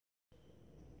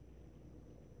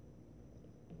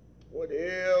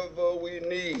Whatever we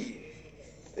need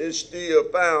is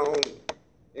still found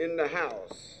in the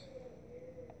house.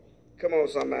 Come on,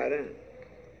 somebody.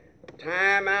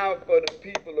 Time out for the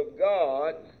people of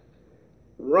God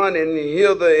running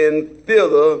hither and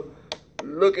thither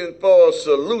looking for a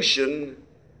solution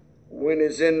when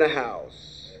it's in the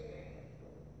house.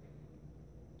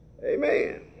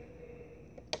 Amen.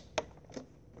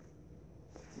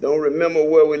 Don't remember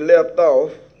where we left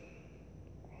off,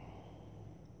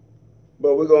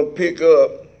 but we're going to pick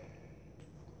up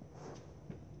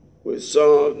with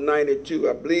Psalm 92.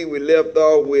 I believe we left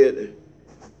off with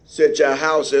set your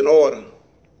house in order.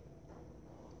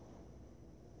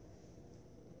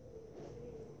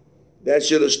 That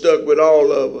should have stuck with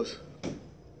all of us.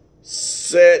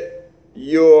 Set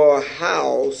your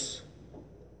house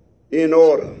in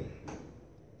order.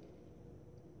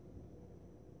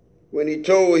 When he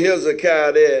told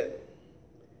Hezekiah that,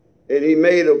 and he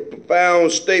made a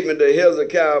profound statement to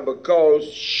Hezekiah, because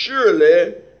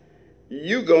surely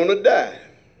you're going to die.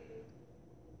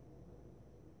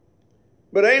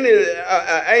 But ain't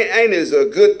it a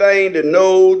good thing to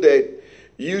know that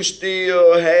you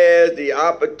still have the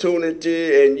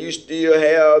opportunity and you still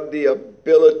have the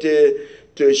ability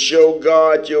to show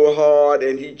God your heart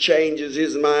and he changes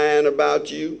his mind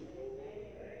about you?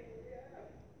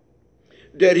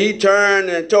 That he turned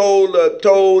and told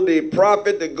the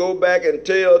prophet to go back and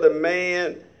tell the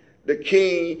man, the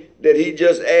king, that he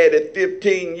just added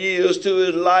 15 years to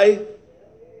his life?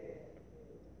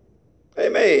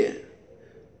 Amen.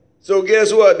 So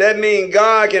guess what? That means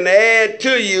God can add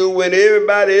to you when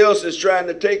everybody else is trying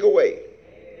to take away.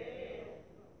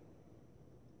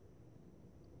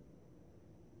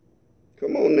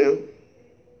 Come on now.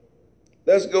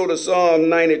 Let's go to Psalm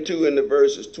 92 in the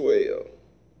verses 12.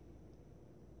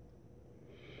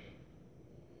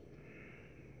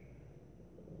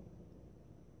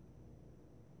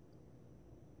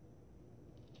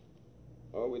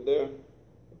 Are we there?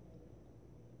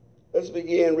 Let's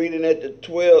begin reading at the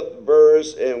 12th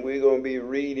verse, and we're going to be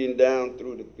reading down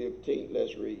through the 15th.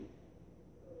 Let's read.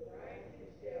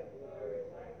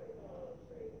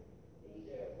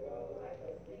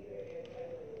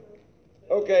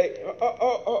 Okay,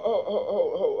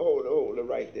 hold it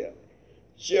right there.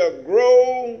 Shall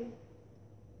grow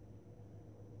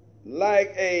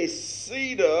like a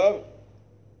cedar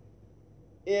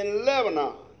in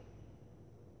Lebanon.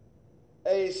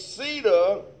 A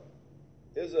cedar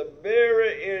is a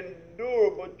very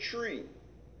endurable tree.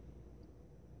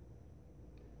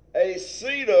 A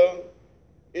cedar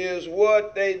is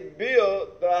what they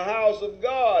built the house of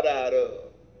God out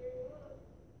of,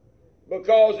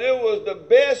 because it was the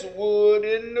best wood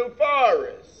in the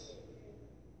forest.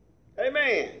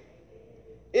 Amen.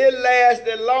 It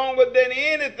lasted longer than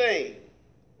anything.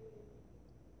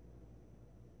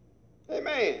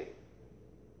 Amen.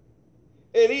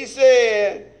 And he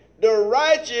said, the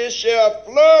righteous shall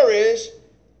flourish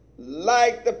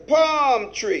like the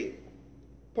palm tree.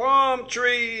 Palm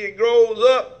tree, it grows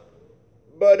up,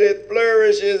 but it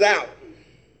flourishes out.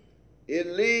 Its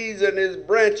leaves and its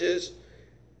branches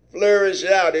flourish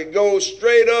out. It goes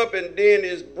straight up and then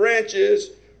its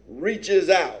branches reaches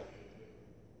out.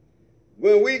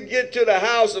 When we get to the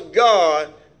house of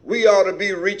God, we ought to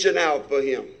be reaching out for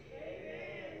him.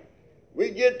 We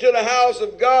get to the house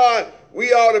of God,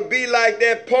 we ought to be like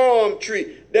that palm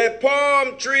tree. That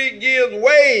palm tree gives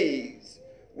waves.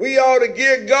 We ought to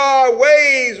give God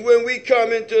waves when we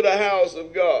come into the house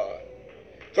of God.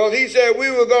 Because he said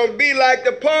we were going to be like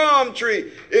the palm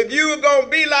tree. If you were going to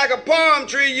be like a palm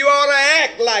tree, you ought to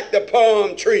act like the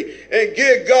palm tree and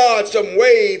give God some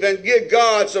wave and give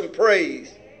God some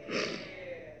praise.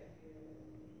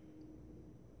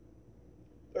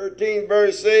 13th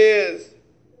verse says,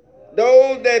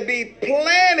 those that be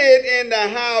planted in the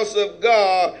house of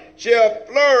God shall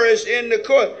flourish in the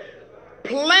court.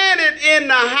 Planted in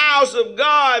the house of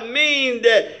God means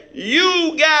that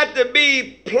you got to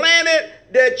be planted,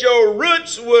 that your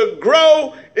roots will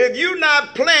grow. If you're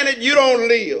not planted, you don't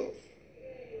live.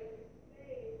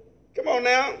 Come on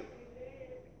now.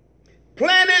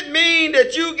 Planted means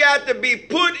that you got to be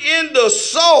put in the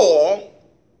soil.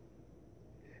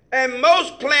 And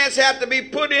most plants have to be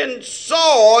put in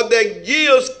soil that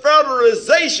gives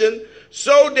fertilization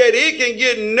so that it can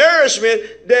get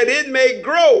nourishment that it may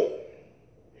grow.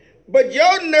 But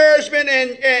your nourishment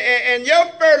and your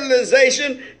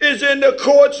fertilization is in the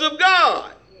courts of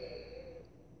God.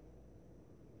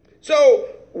 So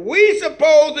we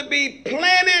supposed to be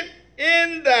planted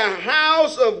in the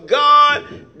house of God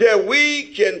that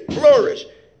we can flourish.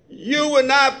 You will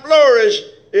not flourish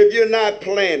if you're not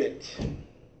planted.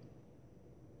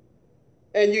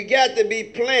 And you got to be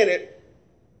planted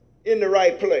in the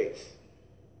right place.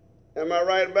 Am I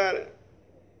right about it?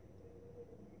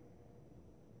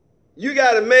 You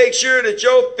got to make sure that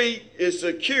your feet is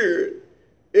secured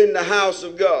in the house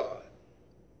of God.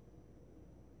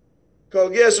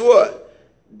 Because guess what?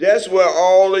 That's where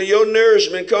all of your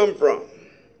nourishment come from.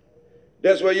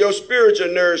 That's where your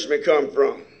spiritual nourishment come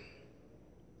from.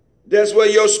 That's where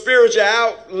your spiritual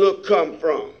outlook come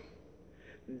from.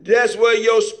 That's where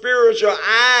your spiritual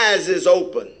eyes is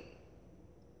open.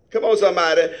 Come on,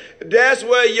 somebody. That's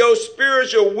where your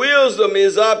spiritual wisdom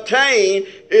is obtained,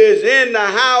 is in the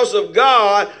house of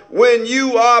God when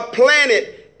you are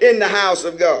planted in the house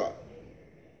of God.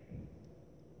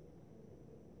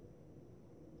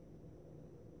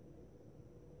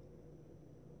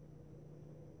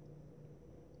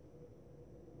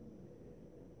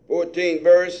 Fourteenth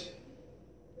verse.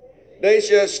 They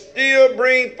shall still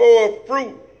bring forth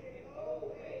fruit,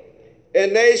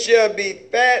 and they shall be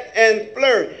fat and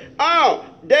flourish. Oh,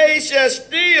 they shall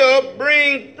still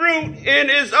bring fruit in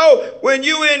his own. When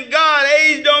you in God,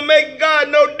 age don't make God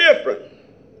no different.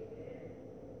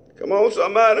 Come on,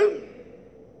 somebody.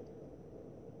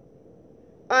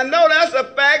 I know that's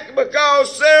a fact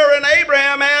because Sarah and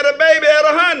Abraham had a baby at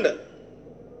 100.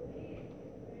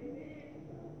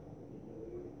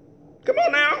 Come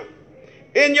on now.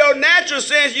 In your natural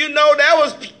sense, you know that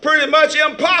was pretty much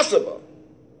impossible.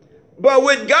 But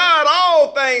with God,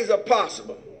 all things are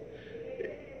possible.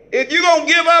 If you're going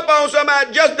to give up on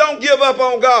somebody, just don't give up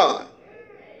on God.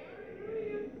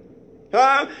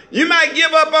 Huh? You might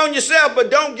give up on yourself,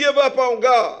 but don't give up on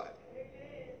God.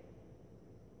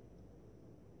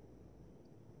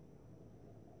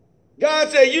 God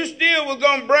said you still was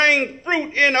going to bring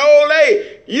fruit in old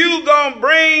age. You going to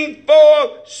bring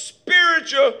forth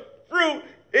spiritual fruit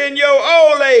in your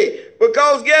old age.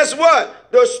 Because guess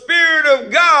what? The Spirit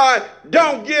of God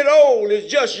don't get old.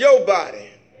 It's just your body.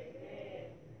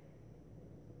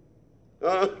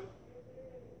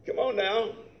 Come on now.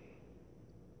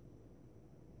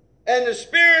 And the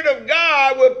Spirit of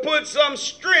God will put some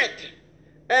strength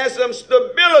and some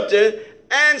stability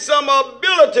and some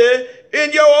ability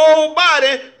in your old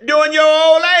body during your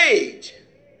old age.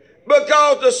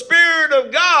 Because the Spirit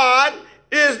of God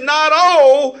is not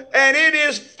old and it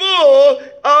is full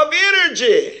of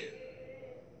energy.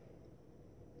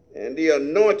 And the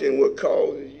anointing will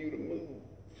cause you to move.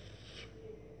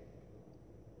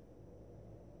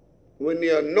 When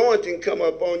the anointing come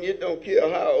up on you, don't care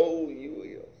how old you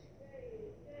is.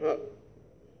 Huh?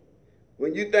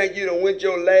 When you think you done went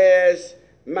your last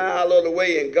mile of the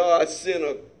way and God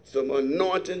sent some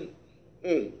anointing,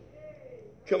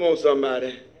 come on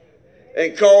somebody,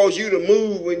 and cause you to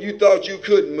move when you thought you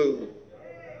couldn't move.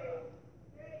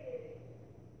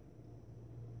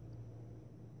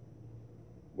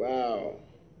 Wow.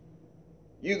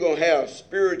 You're going to have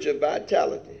spiritual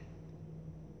vitality.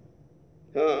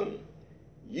 Huh?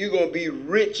 You're going to be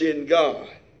rich in God.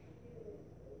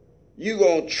 You're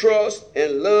going to trust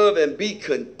and love and be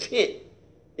content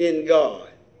in God.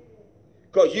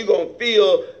 Because you're going to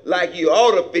feel like you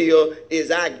ought to feel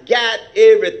is I got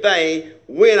everything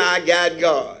when I got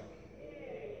God.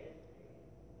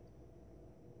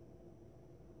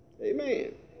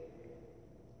 Amen.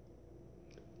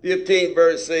 15th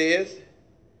verse says,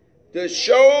 to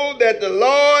show that the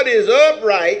Lord is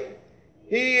upright,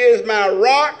 he is my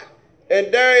rock,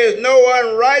 and there is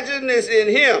no unrighteousness in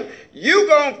him. You're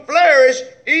going to flourish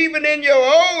even in your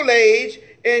old age,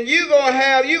 and you're going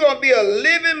to be a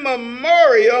living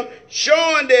memorial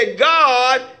showing that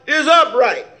God is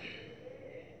upright.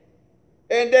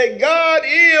 And that God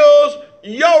is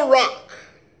your rock.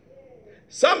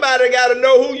 Somebody got to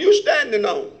know who you're standing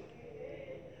on.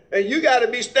 And you got to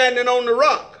be standing on the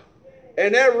rock.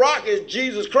 And that rock is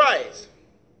Jesus Christ.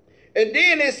 And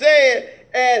then it said,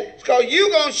 and because you're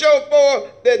going to show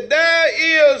forth that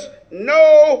there is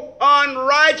no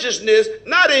unrighteousness,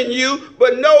 not in you,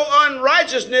 but no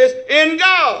unrighteousness in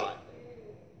God.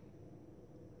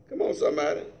 Come on,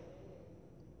 somebody.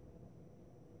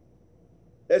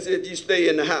 That's if you stay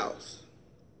in the house.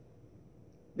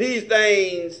 These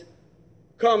things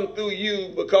come through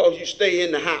you because you stay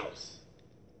in the house.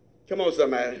 Come on,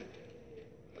 somebody.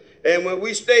 And when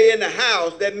we stay in the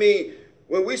house, that means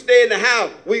when we stay in the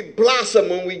house, we blossom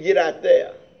when we get out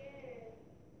there.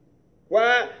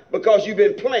 Why? Because you've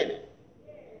been planted.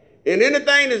 And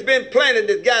anything that's been planted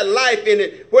that's got life in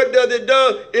it, what does it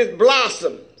do? It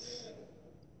blossoms.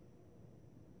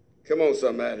 Come on,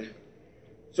 somebody.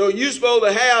 So you're supposed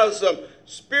to have some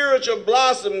spiritual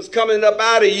blossoms coming up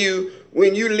out of you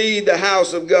when you leave the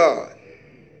house of God.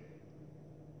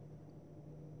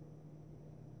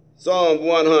 Psalm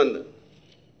 100.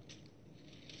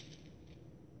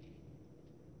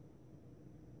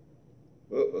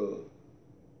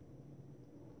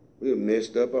 done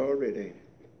messed up already.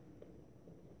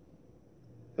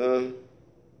 Huh?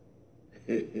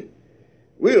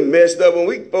 We done messed up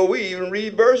before we even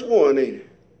read verse 1, ain't it?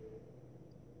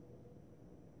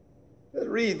 Let's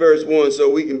read verse 1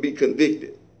 so we can be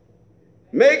convicted.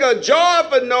 Make a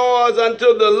joyful noise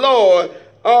unto the Lord.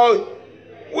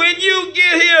 When you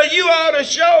get here, you ought to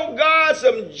show God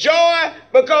some joy,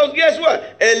 because guess what?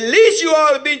 At least you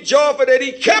ought to be joyful that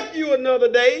he kept you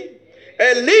another day.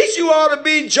 At least you ought to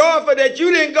be joyful that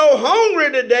you didn't go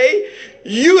hungry today.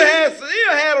 You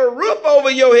still had a roof over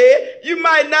your head. You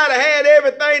might not have had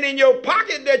everything in your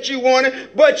pocket that you wanted,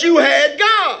 but you had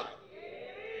God.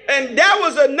 And that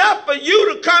was enough for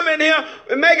you to come in here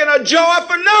and making a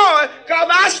joyful noise, because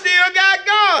I still got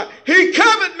God. He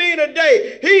covered me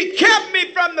today. He kept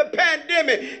me from the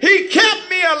pandemic. He kept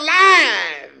me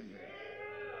alive.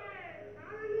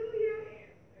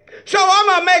 So I'm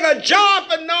going to make a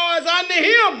joyful noise unto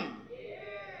him.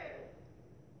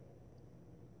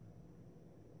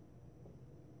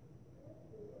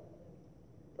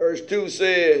 Verse 2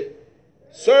 said,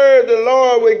 serve the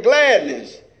Lord with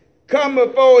gladness. Come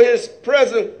before his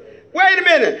presence. Wait a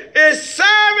minute. Is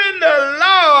serving the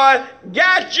Lord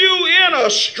got you in a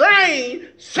strain?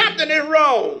 Something is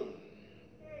wrong.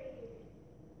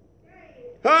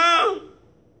 Huh?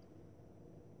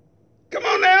 Come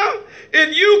on now.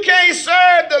 If you can't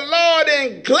serve the Lord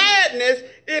in gladness,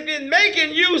 if it's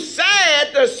making you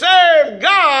sad to serve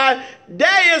God,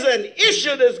 there is an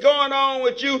issue that's going on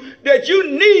with you, that you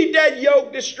need that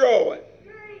yoke destroyed.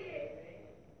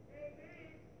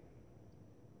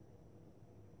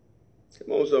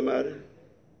 Come on, somebody.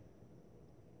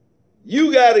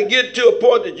 You got to get to a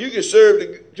point that you can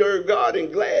serve God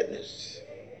in gladness.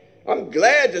 I'm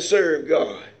glad to serve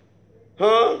God.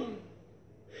 Huh?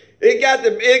 It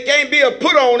can't be a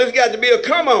put on, it's got to be a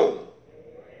come on.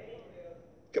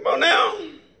 Come on now.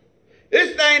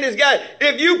 This thing has got,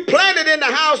 if you planted in the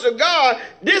house of God,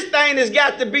 this thing has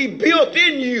got to be built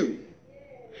in you.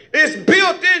 It's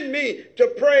built in me to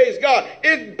praise God.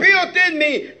 It's built in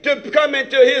me to come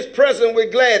into his presence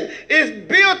with gladness. It's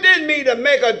built in me to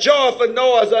make a joyful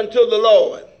noise unto the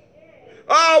Lord.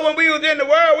 Oh, when we was in the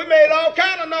world, we made all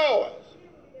kind of noise.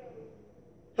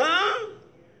 Huh?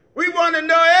 We want to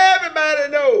know,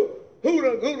 everybody know who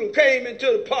done came into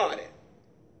the party.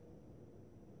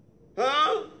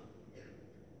 Huh?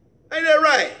 Ain't that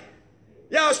right?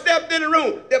 Y'all stepped in the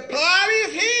room. The party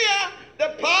is here.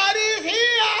 The party is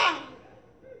here.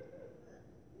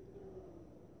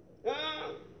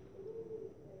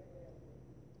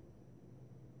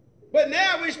 But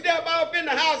now we step off in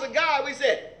the house of God. We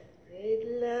say, praise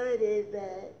the Lord is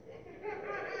back.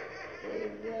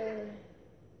 Praise the Lord.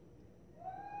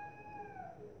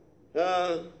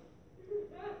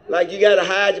 Like you got to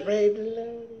hide your praise the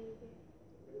Lord.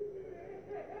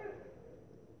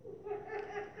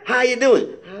 How you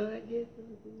doing? How I get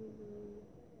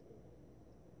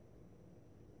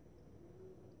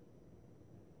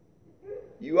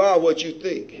You are what you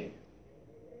think.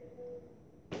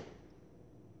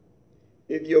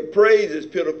 If your praise is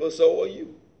pitiful, so are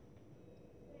you.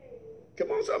 Come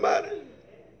on, somebody.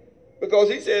 Because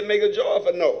he said, make a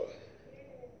joyful noise.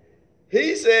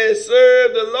 He says,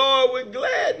 serve the Lord with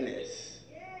gladness.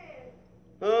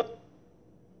 Huh?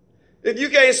 If you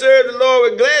can't serve the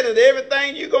Lord with gladness,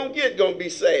 everything you're going to get going to be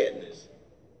sadness.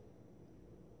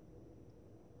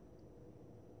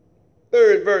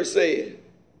 Third verse says,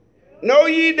 know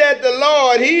ye that the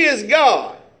Lord, he is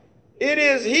God. It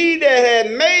is he that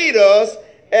hath made us,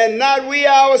 and not we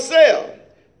ourselves.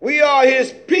 We are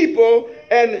his people.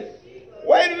 And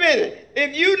wait a minute.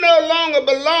 If you no longer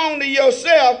belong to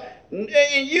yourself,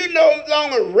 and you no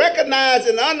longer recognize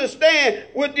and understand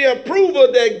with the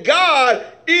approval that God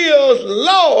is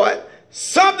Lord,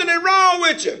 something is wrong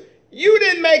with you. You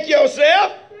didn't make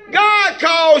yourself. God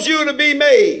caused you to be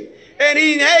made. And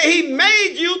he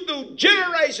made you through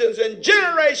generations and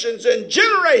generations and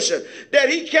generations, that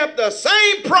he kept the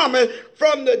same promise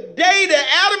from the day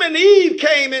that Adam and Eve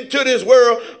came into this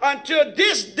world until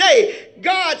this day.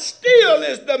 God still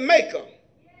is the maker.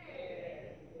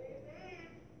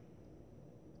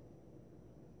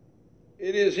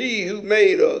 It is he who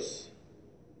made us.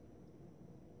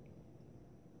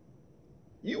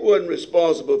 You wasn't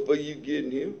responsible for you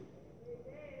getting here.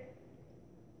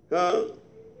 Huh?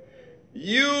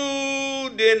 You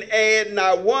didn't add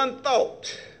not one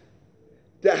thought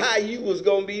to how you was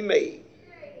going to be made.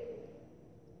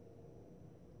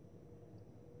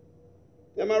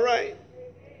 Am I right?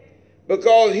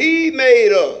 Because he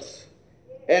made us,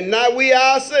 and not we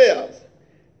ourselves.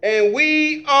 And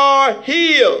we are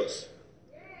his.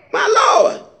 My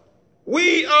Lord,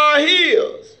 we are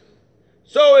his.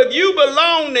 So if you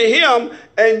belong to him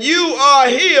and you are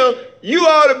healed, you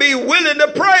ought to be willing to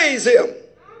praise him.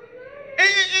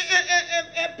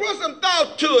 And put some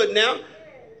thought to it now.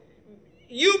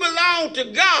 You belong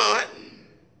to God.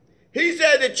 He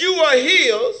said that you are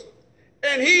his,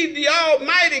 and he's the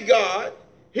almighty God.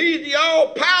 He's the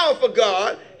all-powerful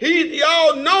God. He's the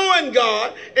all-knowing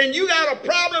God. And you got a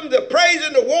problem to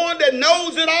praising the one that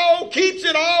knows it all, keeps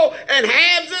it all, and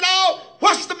has it all?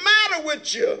 What's the matter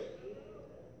with you?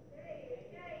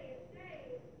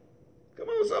 Come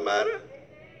on, somebody.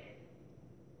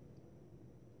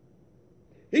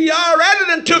 He already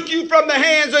done took you from the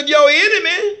hands of your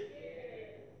enemy.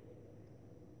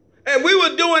 And we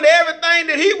were doing everything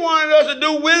that he wanted us to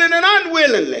do, willing and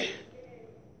unwillingly.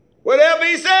 Whatever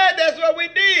he said, that's what we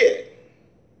did.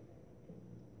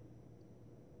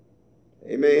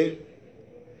 Amen.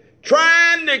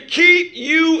 Trying to keep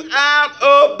you out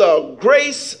of the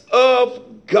grace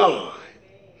of God.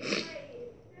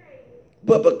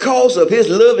 But because of his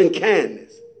loving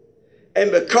kindness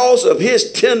and because of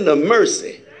his tender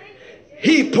mercy,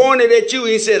 he pointed at you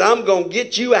and he said, I'm going to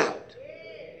get you out.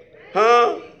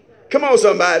 Huh? Come on,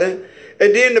 somebody.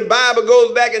 And then the Bible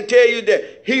goes back and tell you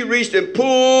that he reached and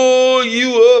pulled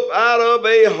you up out of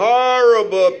a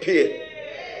horrible pit.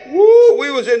 Woo, we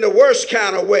was in the worst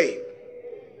kind of way.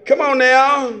 Come on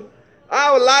now.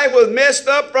 Our life was messed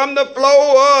up from the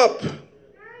floor up.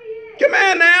 Come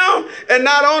on now. And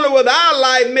not only was our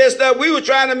life messed up, we were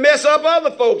trying to mess up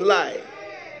other folks' life.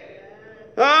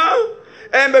 Huh?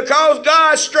 And because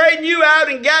God straightened you out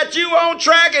and got you on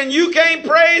track, and you can't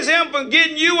praise him for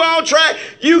getting you on track,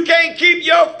 you can't keep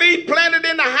your feet planted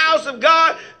in the house of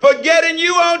God for getting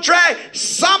you on track,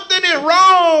 something is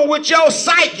wrong with your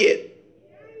psyche.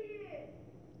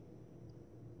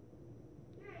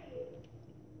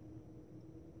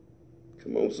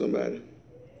 Come on, somebody.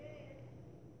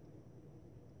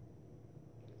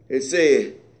 It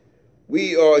said,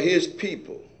 we are his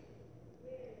people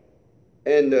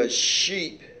and the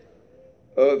sheep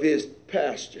of his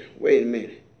pasture. Wait a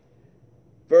minute.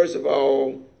 First of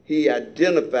all, he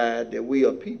identified that we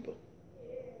are people.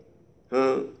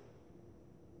 Huh?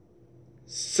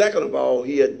 Second of all,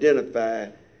 he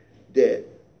identified that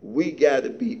we got to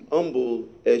be humble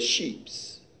as sheep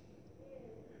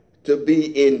to be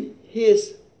in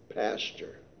his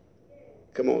pasture.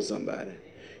 Come on, somebody.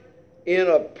 In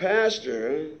a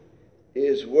pasture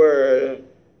is where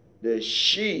the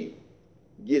sheep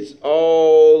gets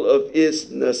all of its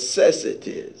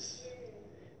necessities.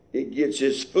 It gets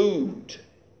its food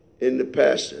in the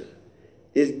pasture.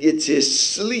 It gets his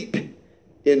sleep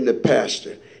in the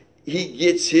pasture. He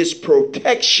gets his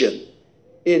protection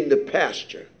in the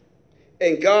pasture.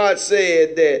 And God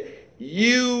said that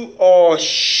you are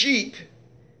sheep.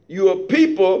 You are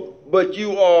people, but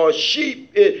you are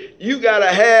sheep. You got to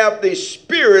have the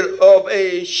spirit of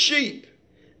a sheep.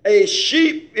 A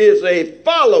sheep is a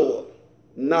follower,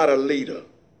 not a leader.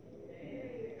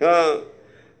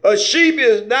 A sheep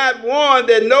is not one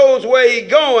that knows where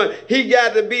he's going. He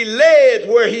got to be led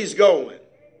where he's going.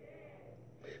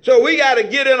 So we got to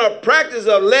get in a practice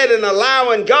of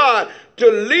allowing God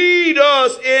to lead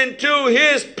us into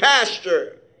his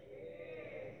pasture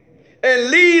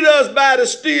and lead us by the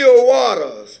still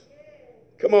waters.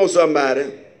 Come on,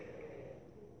 somebody.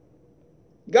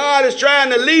 God is trying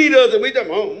to lead us, and we think,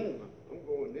 oh, I'm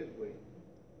going this way.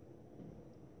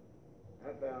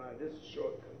 I found out this is a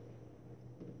shortcut.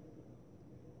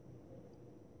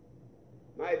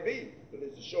 Might be, but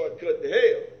it's a shortcut to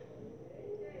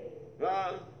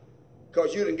hell.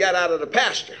 Because you done got out of the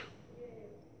pasture.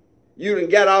 You done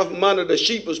got off from under the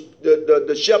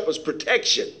shepherd's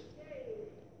protection.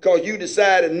 Because you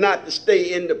decided not to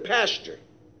stay in the pasture.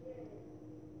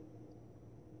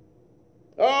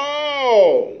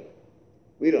 Oh,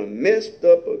 we done messed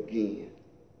up again.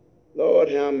 Lord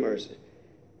have mercy.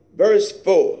 Verse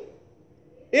 4.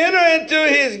 Enter into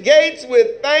his gates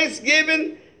with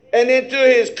thanksgiving and into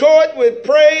his court with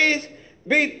praise.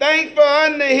 Be thankful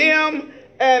unto him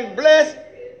and bless.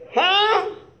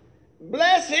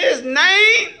 Bless his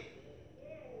name.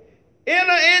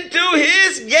 Enter into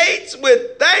his gates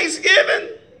with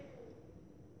thanksgiving.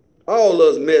 All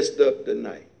of us messed up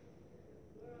tonight.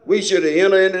 We should have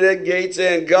entered into that gate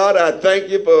saying, God, I thank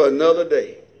you for another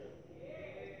day.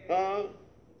 Come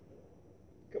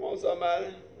on, somebody.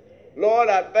 Lord,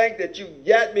 I thank that you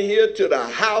got me here to the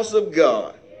house of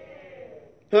God.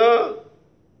 And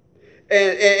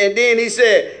then he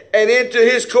said, and into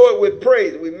his court with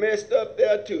praise. We messed up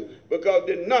there too, because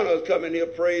then none of us come in here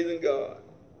praising God.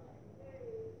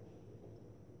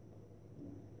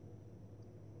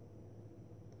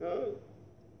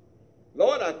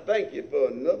 Lord, I thank you for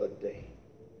another day.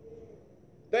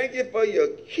 Thank you for your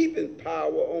keeping power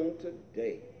on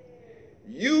today.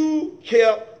 You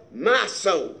kept my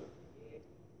soul.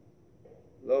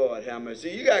 Lord have mercy.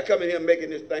 See, you got to come in here making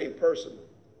this thing personal.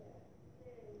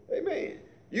 Amen.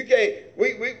 You can't,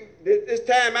 it's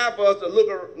time out for us to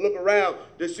look around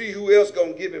to see who else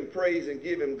going to give him praise and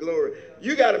give him glory.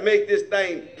 You got to make this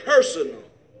thing personal.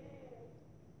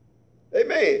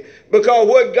 Amen. Because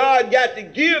what God got to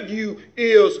give you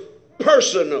is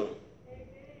personal.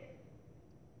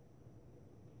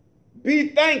 Be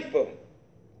thankful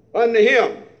unto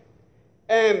him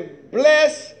and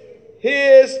bless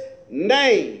his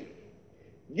name.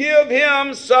 Give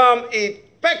him some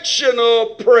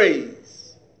affectional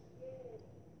praise.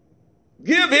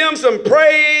 Give him some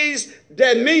praise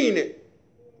that mean it.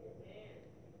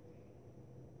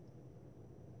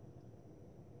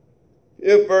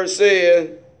 If verse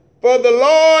says, for the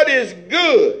Lord is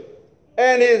good,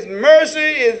 and his mercy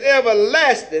is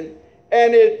everlasting,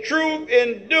 and his truth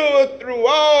endureth through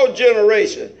all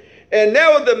generations. And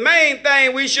that was the main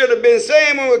thing we should have been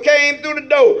saying when we came through the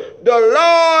door. The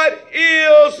Lord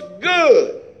is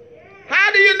good.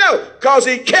 How do you know? Because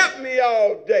he kept me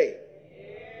all day.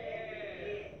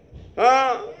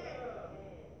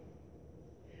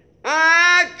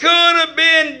 I could have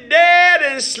been dead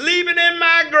and sleeping in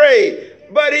my grave,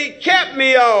 but he kept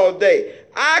me all day.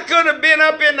 I could have been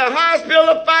up in the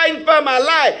hospital fighting for my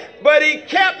life, but he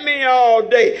kept me all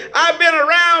day. I've been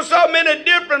around so many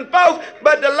different folks,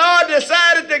 but the Lord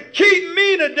decided to keep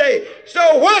me today.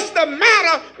 So what's the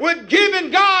matter with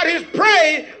giving God his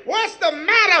praise? What's the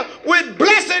matter with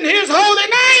blessing his holy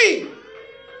name?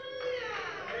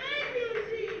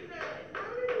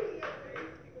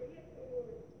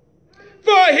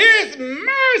 For his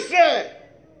mercy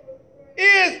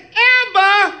is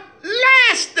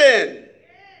everlasting,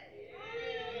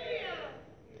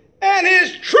 and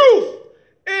his truth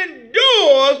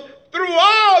endures through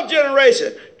all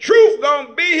generations. Truth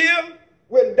gonna be here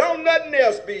when don't nothing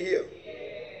else be here.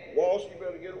 Walsh, you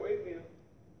better get away from here.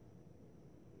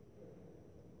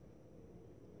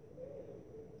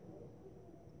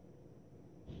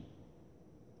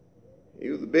 He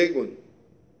was a big one.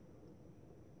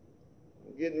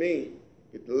 Don't get me.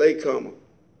 Get the latecomer.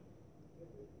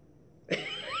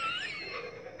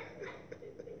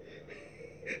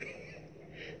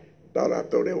 Thought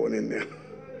I'd throw that one in there.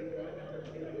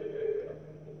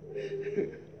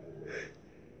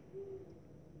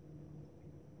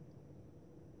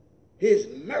 His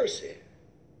mercy,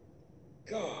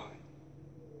 God,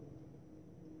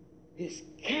 his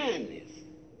kindness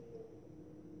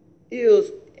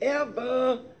is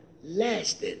everlasting.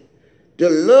 The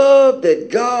love that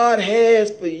God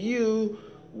has for you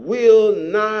will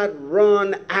not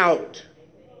run out.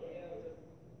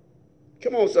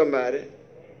 Come on, somebody.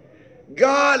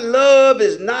 God's love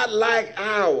is not like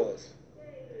ours.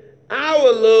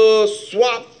 Our love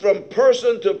swaps from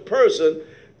person to person,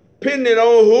 depending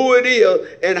on who it is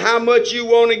and how much you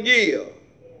want to give.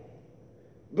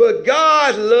 But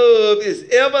God's love is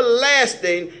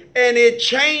everlasting and it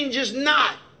changes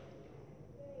not.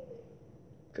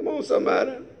 Come on,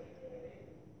 somebody.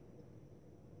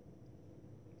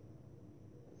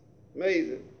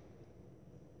 Amazing.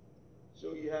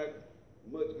 Show you how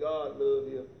much God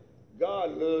loved you.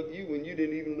 God loved you when you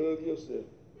didn't even love yourself.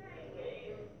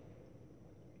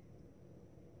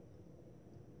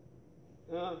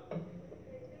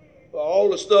 For all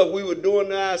the stuff we were doing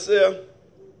to ourselves,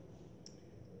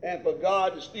 and for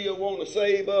God to still want to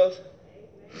save us,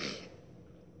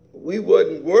 we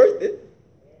wasn't worth it.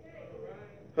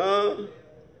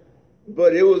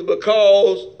 But it was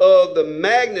because of the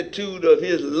magnitude of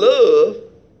his love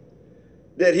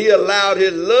that he allowed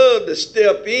his love to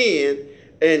step in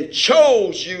and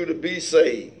chose you to be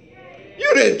saved.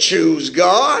 You didn't choose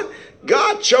God.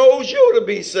 God chose you to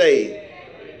be saved.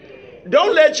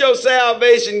 Don't let your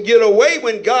salvation get away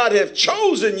when God has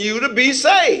chosen you to be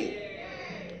saved.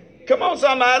 Come on,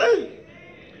 somebody.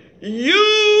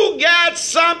 You got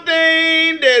something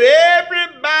that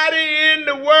everybody in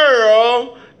the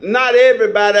world, not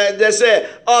everybody, that said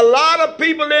a lot of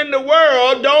people in the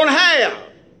world don't have.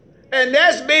 And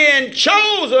that's being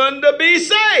chosen to be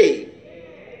saved.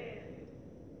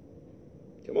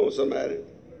 Come on, somebody.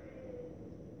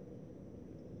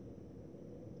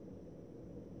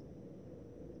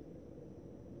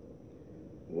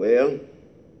 Well,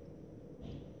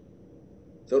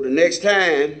 so the next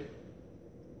time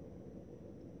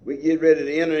we get ready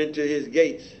to enter into his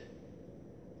gates,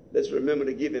 let's remember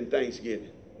to give him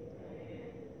thanksgiving.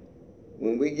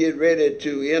 When we get ready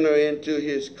to enter into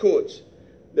his courts,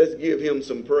 let's give him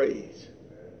some praise.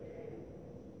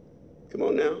 Come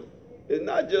on now. It's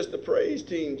not just a praise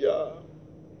team job.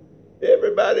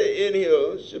 Everybody in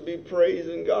here should be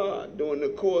praising God during the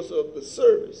course of the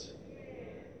service.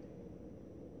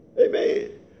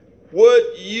 Amen.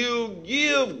 What you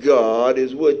give God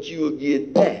is what you'll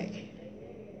get back.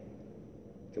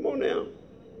 Come on now.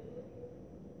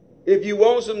 If you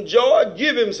want some joy,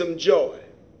 give him some joy.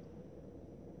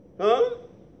 Huh?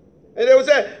 And they would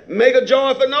say, make a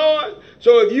joyful noise.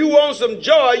 So if you want some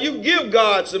joy, you give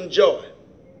God some joy.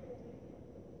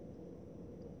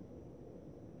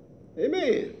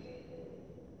 Amen.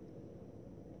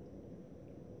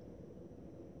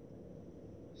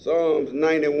 Psalms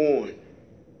 91.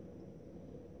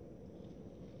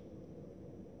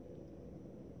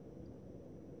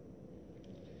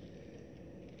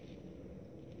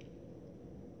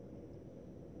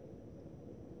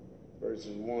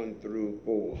 Verses 1 through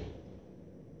 4.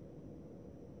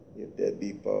 If that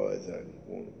be far as I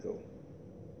want to go.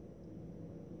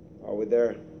 Are we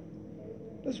there?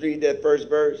 Let's read that first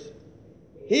verse.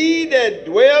 He that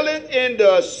dwelleth in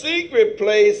the secret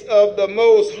place of the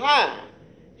Most High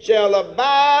shall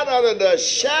abide under the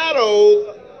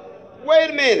shadow. Wait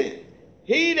a minute.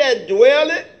 He that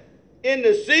dwelleth in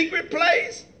the secret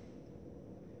place?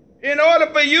 In order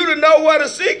for you to know what a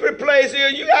secret place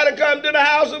is, you got to come to the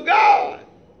house of God.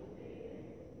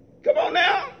 Come on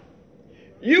now.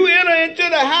 You enter into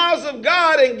the house of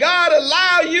God and God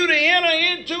allow you to enter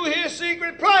into his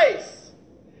secret place.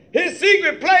 His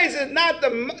secret place is not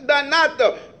the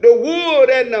wood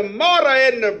and the mortar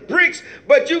and the bricks,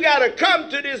 but you got to come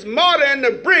to this mortar and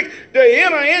the brick to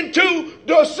enter into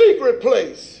the secret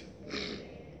place.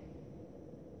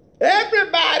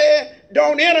 Everybody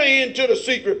don't enter into the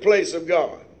secret place of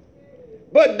God.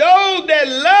 But those that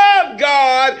love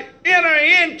God enter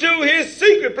into his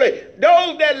secret place.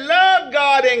 Those that love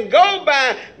God and go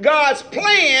by God's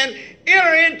plan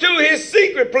enter into his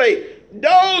secret place.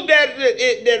 Those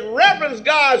that reverence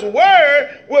God's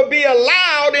word will be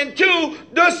allowed into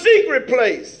the secret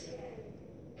place.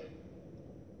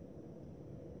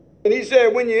 And he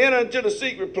said, when you enter into the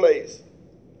secret place,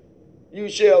 you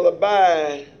shall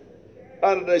abide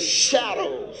under the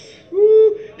shadows.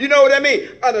 Woo. You know what I mean?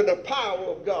 Under the power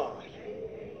of God.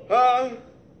 Huh?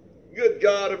 Good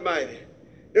God Almighty.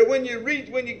 That when you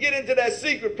get into that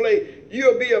secret place,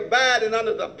 you'll be abiding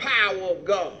under the power of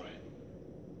God.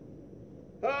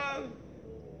 Huh?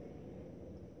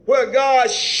 Where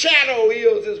God's shadow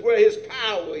is where his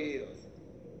power is.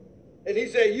 And he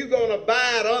said, you're going to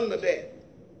abide under that.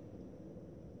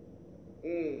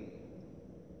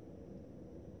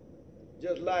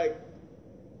 Just like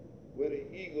when an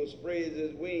eagle spreads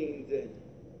his wings and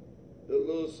the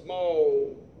little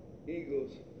small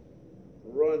eagles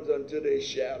runs unto their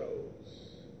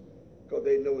shadows because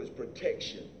they know his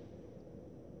protection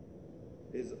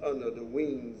is under the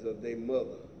wings of their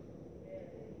mother.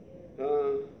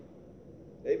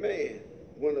 Amen.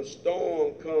 When a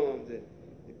storm comes, and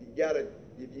if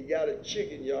you got a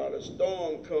chicken yard, a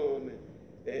storm comes,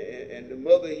 and the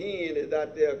mother hen is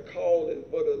out there calling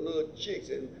for the little chicks,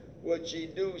 and what she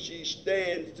do, she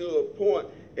stands to a point,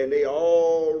 and they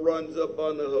all runs up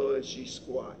under her, and she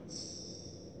squats,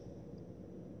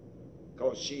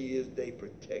 because she is their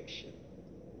protection.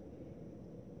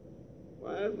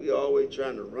 Why are we always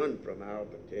trying to run from our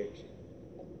protection?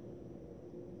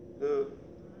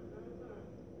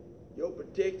 Your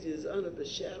protection is under the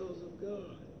shadows of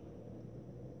God.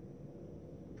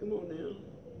 Come on now.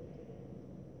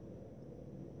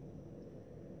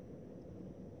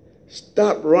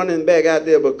 Stop running back out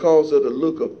there because of the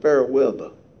look of fair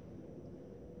weather.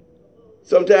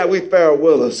 Sometimes we fair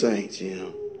weather saints, you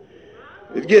know.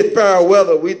 If you get fair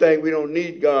weather, we think we don't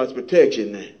need God's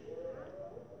protection then.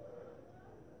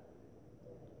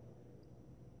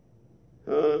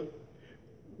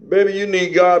 Baby, you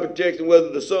need God protection whether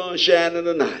the sun's shining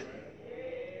or not.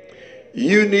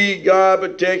 You need God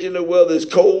protection whether it's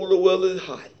cold or whether it's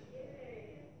hot.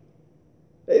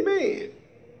 Amen.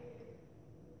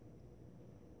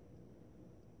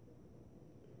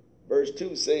 Verse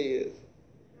 2 says,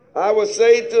 I will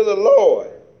say to the Lord,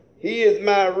 he is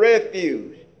my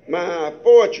refuge, my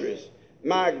fortress,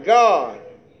 my God.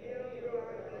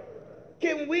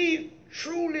 Can we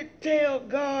truly tell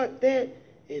God that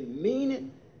and mean it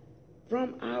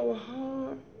from our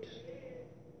heart?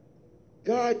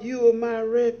 God, you are my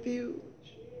refuge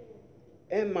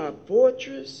and my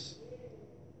fortress,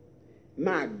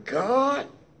 my God.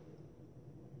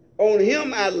 On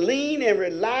him I lean and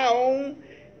rely on.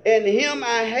 In him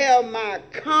I have my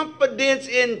confidence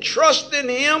in trusting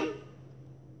him.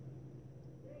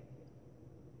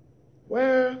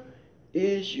 Where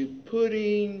is you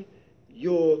putting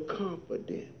your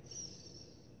confidence?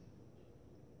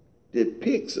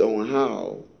 Depicts on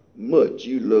how much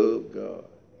you love God.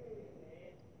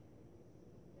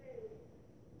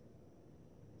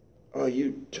 Are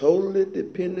you totally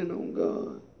dependent on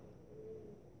God?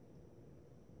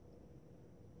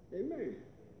 Amen.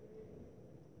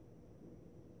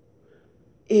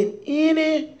 In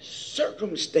any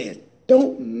circumstance,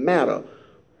 don't matter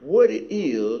what it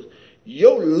is,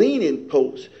 your leaning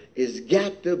post has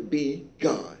got to be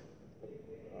God.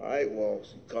 All right,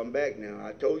 Walls, come back now.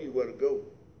 I told you where to go.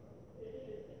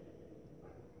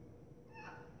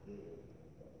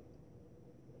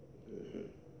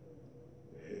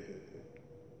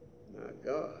 My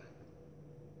God.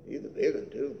 He's a big one,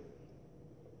 too.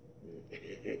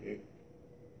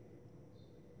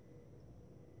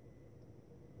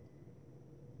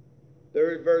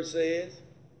 Third verse says,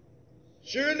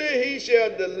 surely he shall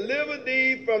deliver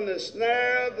thee from the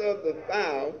snares of the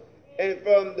fowl and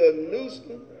from the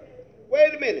noosing.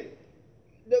 Wait a minute.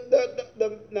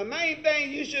 The main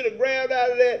thing you should have grabbed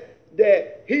out of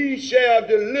that he shall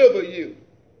deliver you.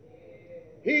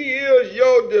 He is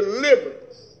your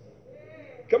deliverance.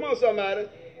 Come on, somebody.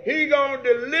 He gonna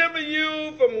deliver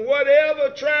you from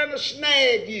whatever trying to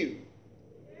snag you.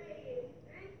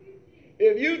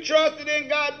 If you trusted in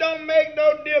God, don't make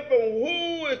no difference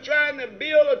who is trying to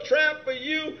build a trap for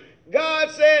you. God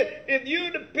said, if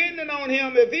you dependent on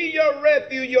him, if he your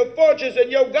refuge, your fortress,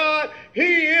 and your God, he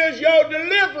is your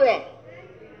deliverer.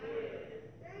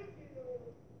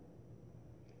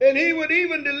 And he would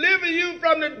even deliver you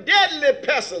from the deadly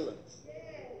pestilence.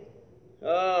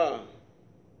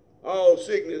 All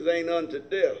sickness ain't unto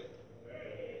death,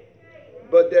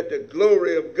 but that the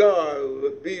glory of God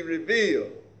would be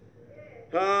revealed.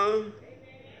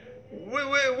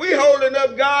 We holding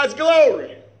up God's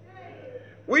glory.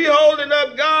 We holding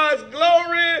up God's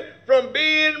glory from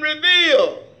being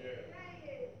revealed.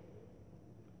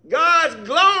 God's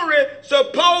glory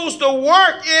supposed to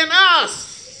work in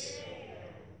us.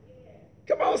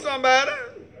 Come on, somebody.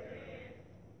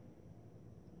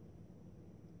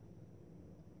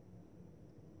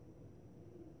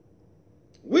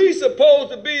 We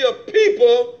supposed to be a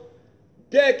people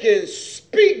that can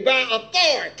speak by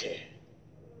authority.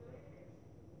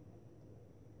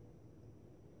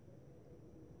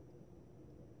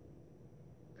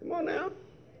 Come on now.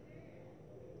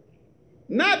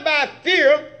 Not by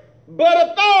fear,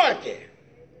 but authority.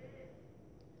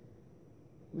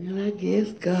 Well, I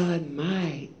guess God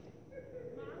might.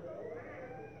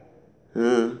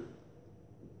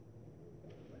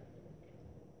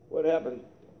 What happened?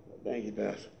 Thank you,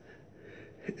 Pastor.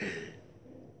 It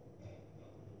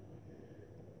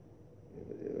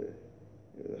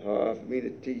was hard for me to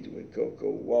teach with Coco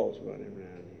Walsh running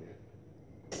around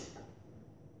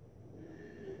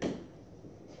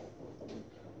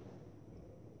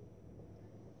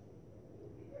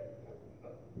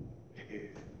here.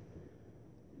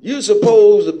 You're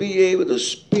supposed to be able to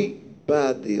speak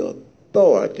by the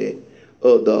authority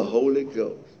of the Holy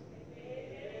Ghost.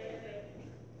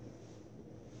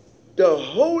 The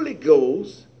Holy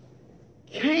Ghost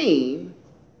came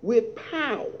with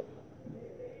power.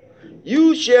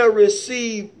 You shall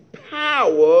receive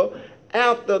power.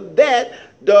 After that,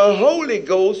 the Holy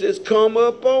Ghost has come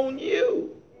upon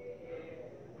you.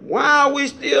 Why are we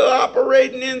still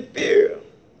operating in fear?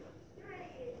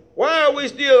 Why are we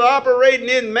still operating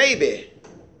in maybe?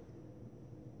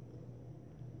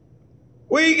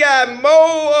 We got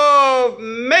more of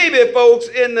maybe folks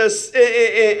in the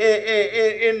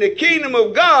kingdom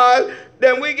of God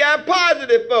than we got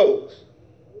positive folks.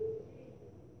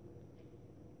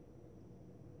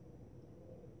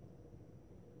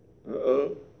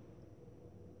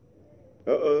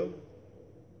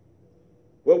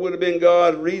 What would have been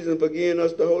God's reason for giving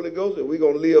us the Holy Ghost if we're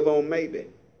going to live on maybe?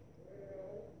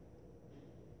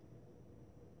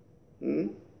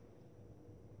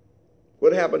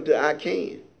 What happened to I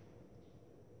can?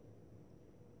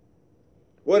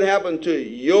 What happened to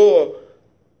your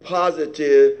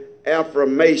positive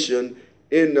affirmation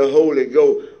in the Holy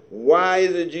Ghost? Why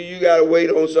is it you got to wait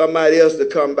on somebody else to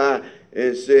come by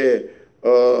and say,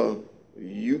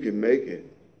 you can make it?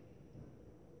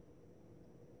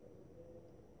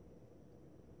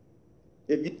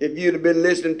 If you'd have been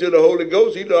listening to the Holy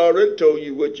Ghost, he'd already told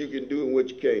you what you can do and what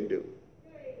you can't do.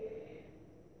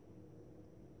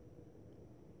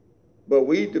 But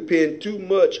we depend too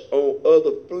much on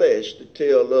other flesh to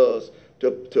tell us,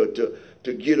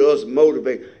 to get us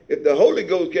motivated. If the Holy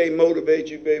Ghost can't motivate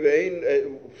you, baby,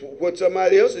 what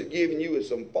somebody else is giving you is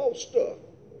some false stuff.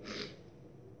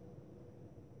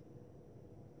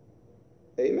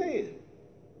 Amen.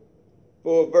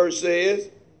 For verse says,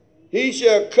 he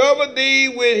shall cover thee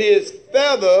with his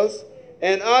feathers,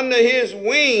 and under his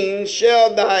wings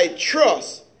shall thy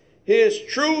trust. His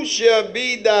truth shall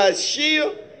be thy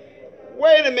shield.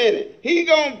 Wait a minute. He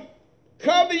going to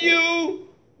cover you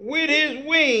with his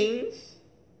wings,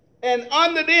 and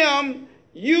under them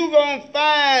you going to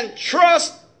find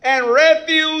trust and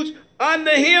refuge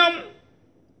under him.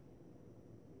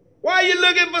 Why are you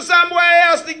looking for somewhere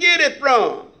else to get it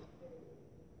from?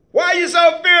 Why are you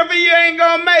so fearful you ain't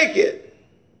going to make it?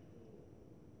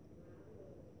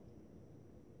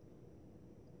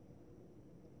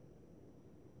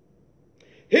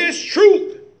 His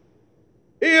truth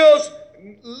is,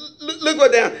 look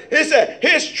what down. It said,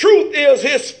 his truth is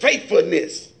his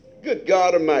faithfulness. Good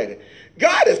God Almighty.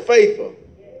 God is faithful.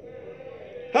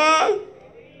 Huh?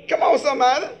 Come on,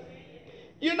 somebody.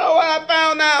 You know what I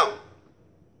found out?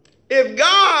 If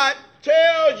God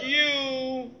tells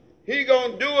you he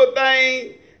going to do a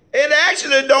thing, it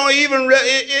actually don't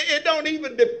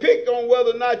even depict on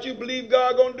whether or not you believe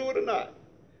God going to do it or not.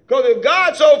 Because if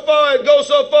God goes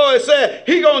so far and said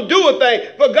he going to do a thing,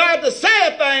 for God to say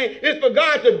a thing is for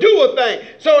God to do a thing.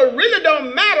 So it really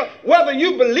don't matter whether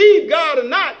you believe God or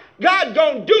not. God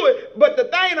going to do it. But the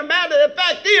thing of the matter, the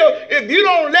fact is, if you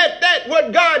don't let that,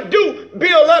 what God do,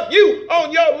 build up you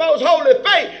on your most holy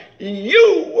faith,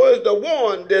 you was the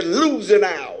one that's losing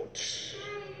out.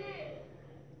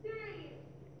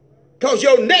 Because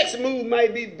your next move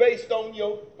might be based on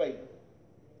your faith.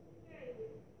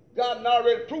 God had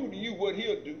already proved to you what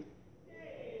he'll do.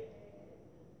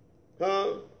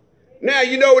 Huh? Now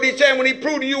you know what he's saying when he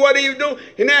proved to you what he'll do?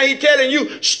 And now he's telling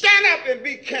you, stand up and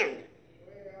be counted.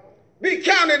 Be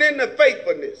counted in the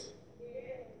faithfulness.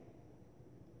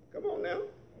 Come on now.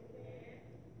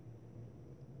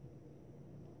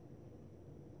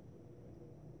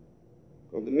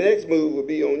 Well, the next move will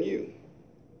be on you.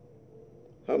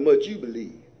 How much you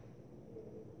believe.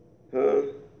 Huh?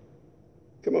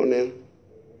 Come on now.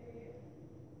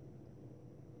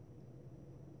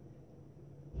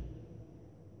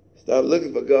 Stop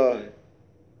looking for God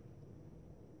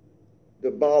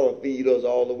to bottle feed us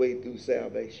all the way through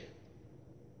salvation.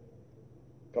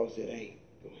 Because it ain't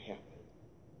going to happen.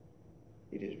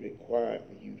 It is required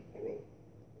for you to grow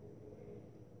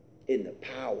in the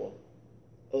power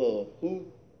of who?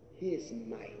 His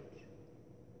might.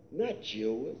 Not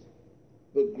yours,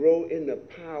 but grow in the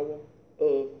power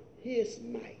of his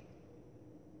might.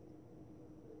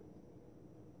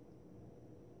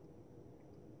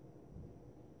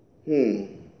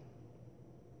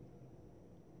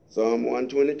 Psalm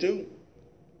 122.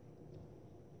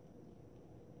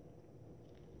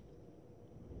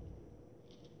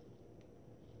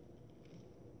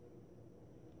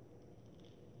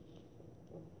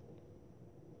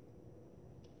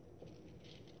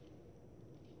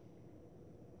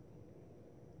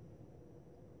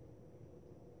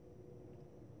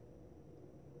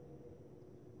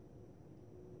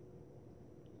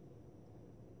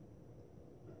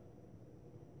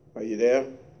 Are you there?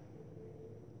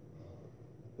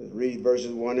 Let's read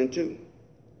verses 1 and 2.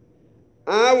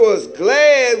 I was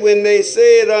glad when they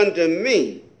said unto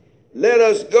me, let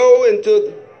us go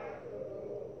into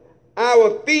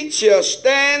our feet shall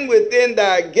stand within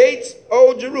thy gates,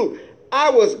 O Jerusalem. I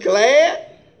was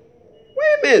glad.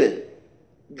 Wait a minute.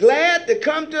 Glad to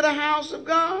come to the house of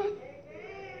God?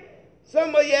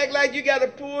 Some of you act like you got to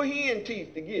pull hen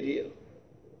teeth to get here.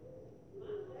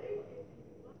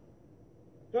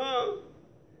 Huh?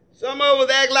 Some of us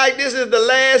act like this is the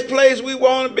last place we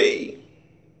want to be.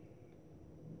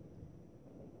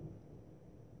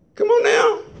 Come on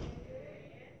now.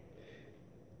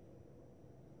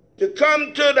 To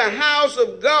come to the house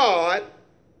of God,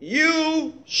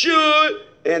 you should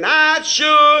and I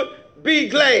should be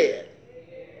glad.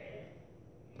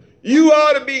 You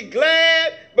ought to be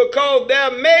glad because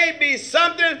there may be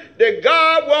something that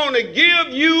God wants to give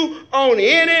you on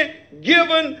any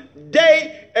given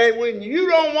day. And when you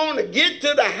don't want to get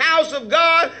to the house of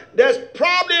God, that's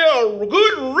probably a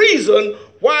good reason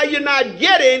why you're not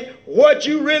getting what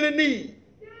you really need.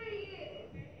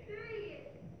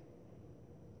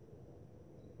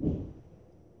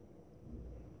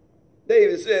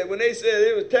 David said, when they said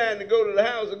it was time to go to the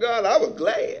house of God, I was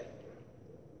glad.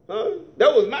 Huh?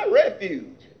 That was my refuge.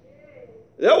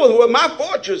 That was where my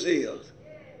fortress is.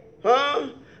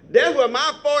 Huh? That's where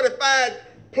my fortified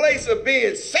place of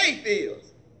being safe is.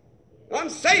 I'm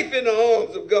safe in the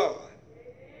arms of God.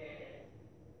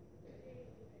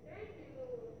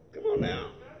 Come on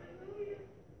now.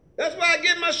 That's where I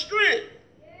get my strength.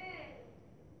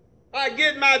 I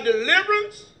get my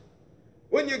deliverance.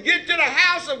 When you get to the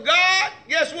house of God,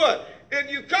 guess what? If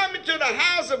you come into the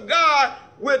house of God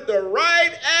with the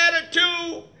right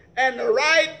attitude and the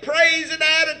right praising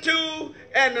attitude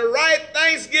and the right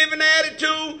Thanksgiving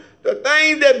attitude, the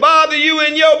things that bother you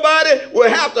in your body will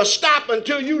have to stop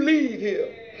until you leave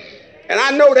here. And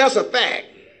I know that's a fact.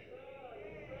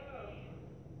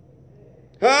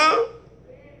 Huh?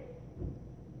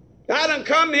 I done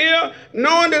come here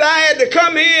knowing that I had to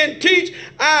come here and teach.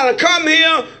 I done come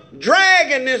here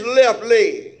dragging this left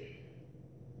leg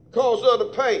because of the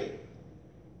pain.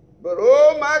 But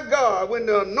oh my God, when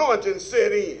the anointing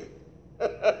set in.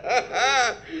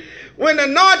 When the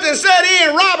anointing set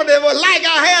in, Robert, it was like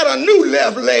I had a new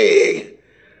left leg.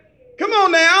 Come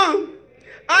on now.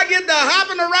 I get to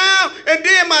hopping around, and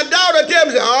then my daughter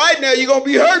tells me, all right, now you're going to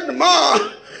be hurting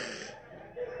tomorrow.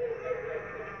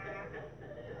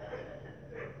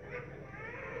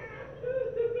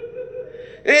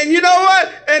 And you know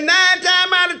what? And 9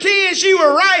 times out of 10, she was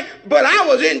right, but I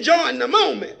was enjoying the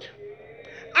moment.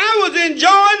 I was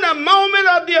enjoying the moment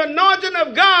of the anointing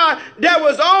of God that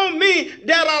was on me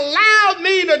that allowed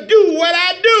me to do what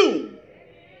I do.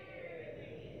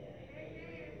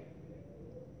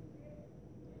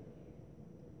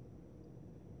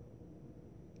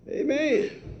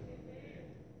 Amen.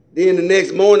 Then the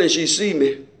next morning she see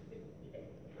me.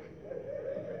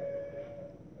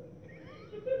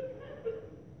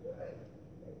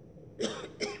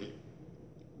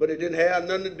 But it didn't have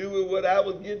nothing to do with what I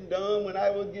was getting done when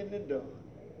I was getting it done.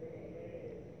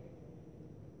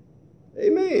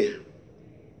 Amen.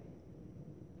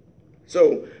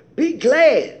 So be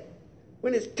glad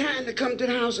when it's time to come to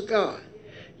the house of God.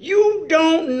 You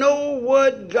don't know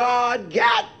what God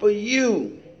got for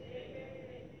you.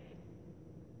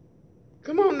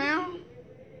 Come on now.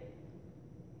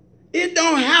 It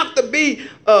don't have to be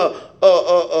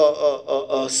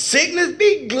a sickness.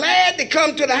 Be glad to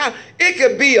come to the house. It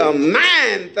could be a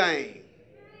mind thing.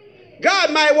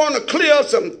 God might want to clear up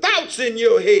some thoughts in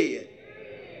your head.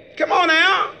 Come on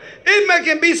now. It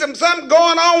can be something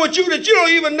going on with you that you don't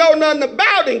even know nothing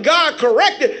about, and God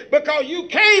corrected because you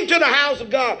came to the house of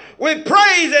God with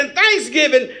praise and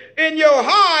thanksgiving in your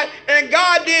heart, and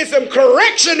God did some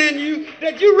correction in you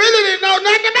that you really didn't know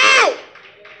nothing about.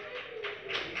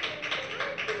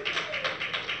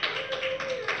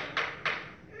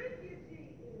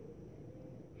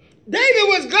 David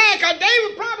was glad because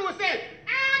David probably was saying,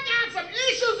 I got some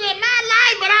issues in my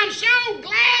life, but I'm so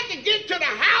glad to get to the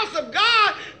house of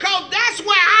God because that's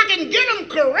where I can get them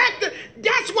corrected.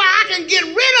 That's where I can get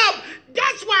rid of.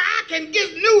 That's where I can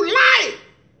get new life.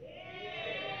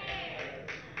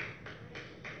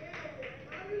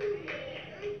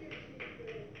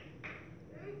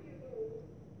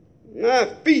 My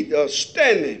feet are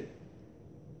standing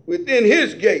within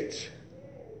his gates.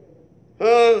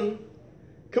 Come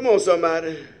on,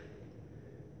 somebody.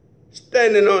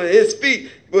 Standing on his feet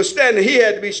was standing. He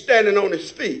had to be standing on his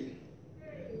feet.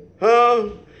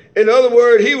 In other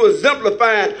words, he was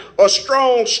exemplifying a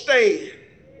strong stand.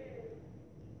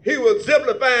 He was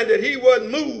exemplifying that he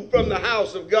wasn't moved from the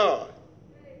house of God.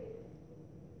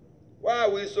 Why are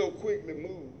we so quickly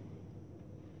moved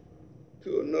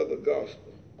to another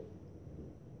gospel?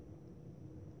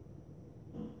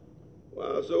 Why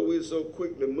are we so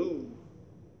quickly moved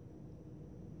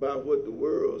by what the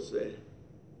world said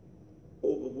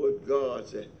over what God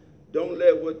said? Don't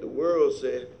let what the world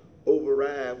said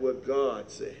override what God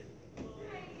said.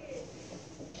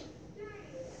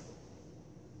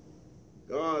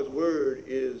 God's word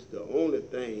is the only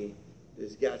thing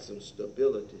that's got some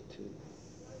stability to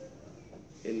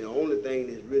it. And the only thing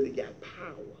that's really got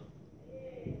power.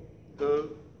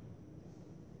 Come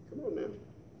on now.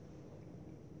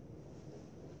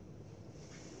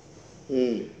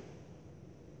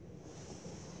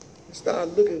 Start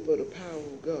looking for the power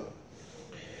of God.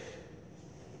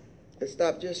 And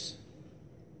stop just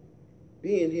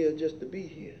being here just to be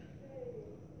here.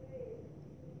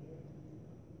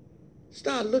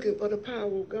 Start looking for the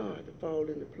power of God to fall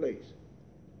into place.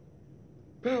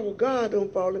 Power of God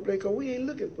don't fall in place because we ain't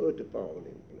looking for it to fall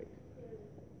in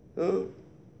place.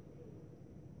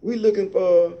 We looking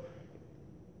for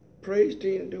praise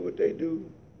team to do what they do.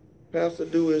 Pastor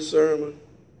do his sermon.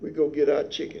 We go get our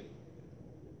chicken.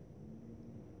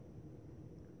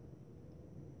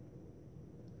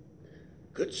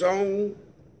 Good song,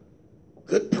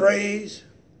 good praise,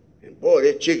 and boy,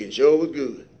 that chicken sure was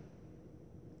good.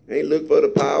 Ain't look for the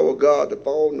power of God to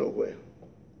fall nowhere.